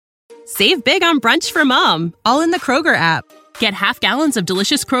Save big on brunch for mom, all in the Kroger app. Get half gallons of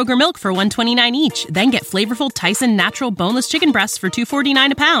delicious Kroger milk for $1.29 each. Then get flavorful Tyson natural boneless chicken breasts for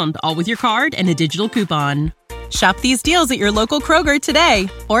 $2.49 a pound, all with your card and a digital coupon. Shop these deals at your local Kroger today,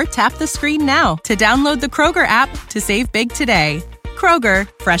 or tap the screen now to download the Kroger app to save big today. Kroger,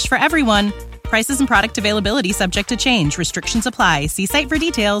 fresh for everyone. Prices and product availability subject to change. Restrictions apply. See site for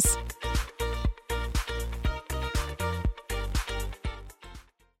details.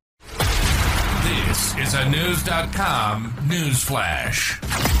 This is a News.com news flash.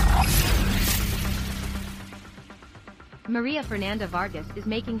 Maria Fernanda Vargas is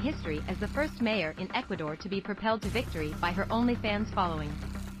making history as the first mayor in Ecuador to be propelled to victory by her OnlyFans following.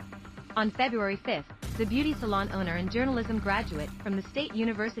 On February 5th, the beauty salon owner and journalism graduate from the State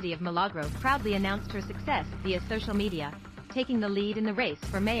University of Milagro proudly announced her success via social media, taking the lead in the race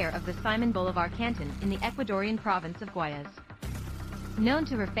for mayor of the Simon Bolivar canton in the Ecuadorian province of Guayas. Known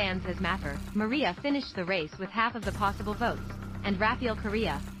to her fans as Mapper, Maria finished the race with half of the possible votes, and Rafael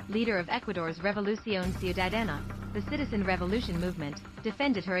Correa, leader of Ecuador's Revolución Ciudadana, the citizen revolution movement,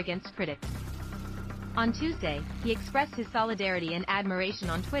 defended her against critics. On Tuesday, he expressed his solidarity and admiration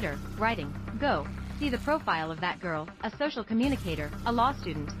on Twitter, writing, "Go, see the profile of that girl, a social communicator, a law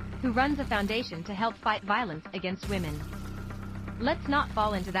student, who runs a foundation to help fight violence against women. Let's not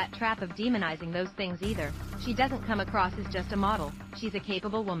fall into that trap of demonizing those things either. She doesn't come across as just a model, she's a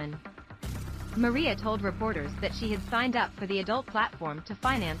capable woman." Maria told reporters that she had signed up for the adult platform to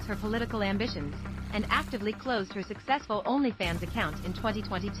finance her political ambitions, and actively closed her successful OnlyFans account in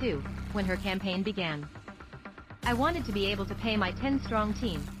 2022, when her campaign began. "I wanted to be able to pay my 10-strong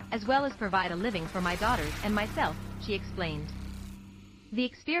team, as well as provide a living for my daughters and myself," she explained. The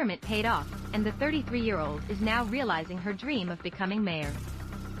experiment paid off, and the 33-year-old is now realizing her dream of becoming mayor.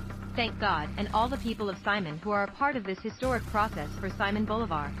 "Thank God and all the people of Simon who are a part of this historic process for Simon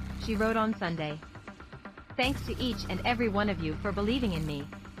Bolivar," she wrote on Sunday. "Thanks to each and every one of you for believing in me.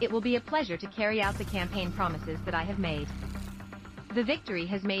 It will be a pleasure to carry out the campaign promises that I have made." The victory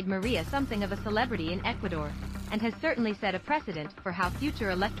has made Maria something of a celebrity in Ecuador, and has certainly set a precedent for how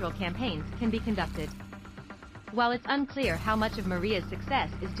future electoral campaigns can be conducted. While it's unclear how much of Maria's success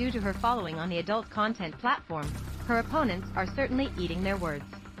is due to her following on the adult content platform, her opponents are certainly eating their words.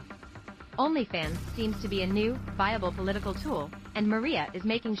 OnlyFans seems to be a new, viable political tool, and Maria is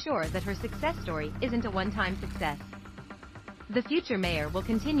making sure that her success story isn't a one-time success. The future mayor will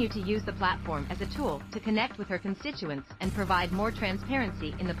continue to use the platform as a tool to connect with her constituents and provide more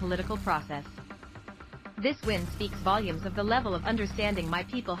transparency in the political process. This win speaks volumes of the level of understanding my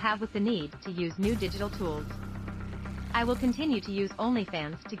people have with the need to use new digital tools. "I will continue to use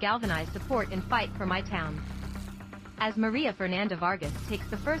OnlyFans to galvanize support and fight for my town." As Maria Fernanda Vargas takes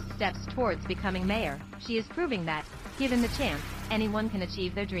the first steps towards becoming mayor, she is proving that, given the chance, anyone can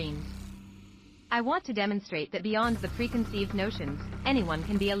achieve their dreams. "I want to demonstrate that beyond the preconceived notions, anyone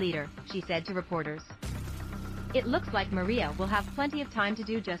can be a leader," she said to reporters. It looks like Maria will have plenty of time to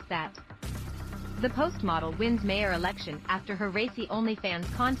do just that. The Post model wins mayor election after her Racy OnlyFans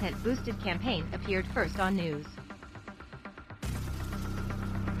content-boosted campaign appeared first on news.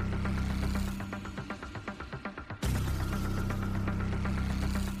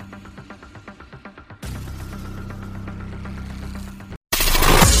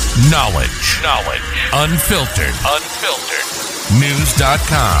 Knowledge. Unfiltered.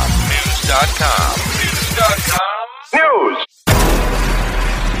 News.com. News.